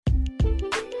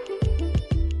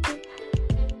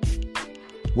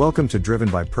Welcome to Driven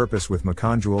by Purpose with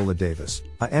Makanjuola Davis,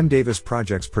 a M. Davis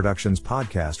Projects Productions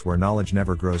podcast where knowledge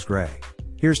never grows gray.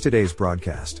 Here's today's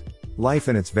broadcast. Life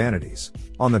and its vanities.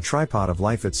 On the tripod of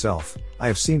life itself, I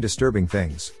have seen disturbing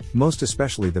things, most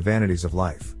especially the vanities of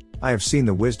life. I have seen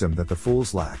the wisdom that the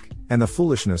fools lack, and the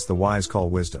foolishness the wise call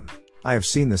wisdom. I have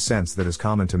seen the sense that is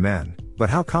common to men, but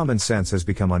how common sense has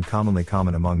become uncommonly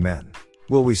common among men.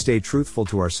 Will we stay truthful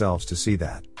to ourselves to see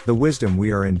that the wisdom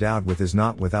we are endowed with is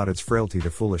not without its frailty to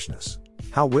foolishness?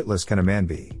 How witless can a man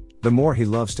be? The more he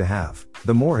loves to have,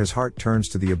 the more his heart turns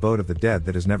to the abode of the dead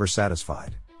that is never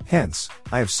satisfied. Hence,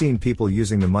 I have seen people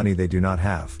using the money they do not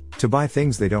have, to buy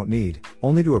things they don't need,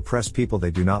 only to oppress people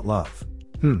they do not love.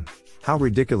 How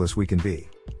ridiculous we can be.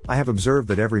 I have observed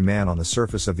that every man on the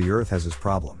surface of the earth has his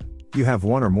problem. You have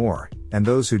one or more, and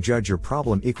those who judge your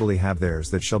problem equally have theirs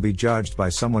that shall be judged by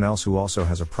someone else who also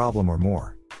has a problem or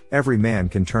more. Every man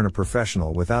can turn a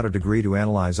professional without a degree to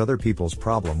analyze other people's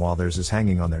problem while theirs is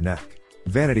hanging on their neck.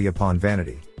 Vanity upon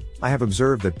vanity. I have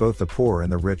observed that both the poor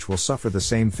and the rich will suffer the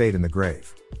same fate in the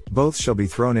grave. Both shall be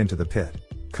thrown into the pit,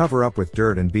 cover up with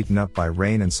dirt and beaten up by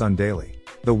rain and sun daily.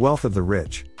 The wealth of the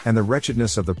rich, and the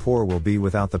wretchedness of the poor will be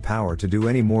without the power to do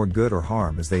any more good or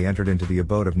harm as they entered into the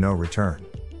abode of no return.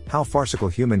 How farcical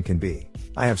human can be.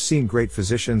 I have seen great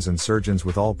physicians and surgeons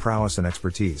with all prowess and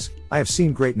expertise. I have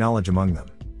seen great knowledge among them.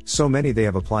 So many they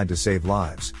have applied to save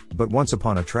lives, but once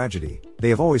upon a tragedy, they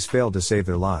have always failed to save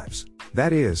their lives.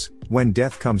 That is, when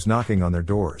death comes knocking on their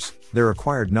doors, their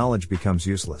acquired knowledge becomes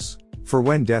useless. For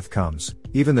when death comes,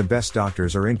 even the best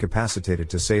doctors are incapacitated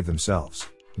to save themselves.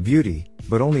 Beauty,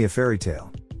 but only a fairy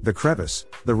tale. The crevice,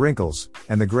 the wrinkles,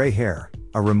 and the gray hair,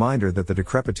 a reminder that the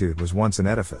decrepitude was once an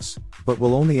edifice, but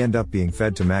will only end up being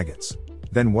fed to maggots.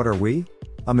 Then what are we?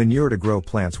 A manure to grow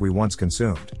plants we once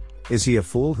consumed. Is he a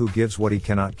fool who gives what he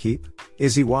cannot keep?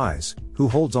 Is he wise, who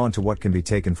holds on to what can be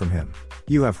taken from him?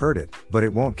 You have heard it, but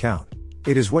it won't count.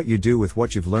 It is what you do with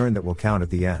what you've learned that will count at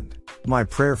the end. My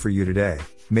prayer for you today,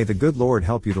 may the good Lord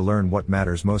help you to learn what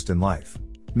matters most in life.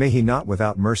 May he not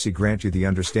without mercy grant you the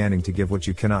understanding to give what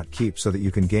you cannot keep so that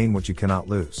you can gain what you cannot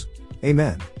lose.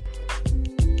 Amen.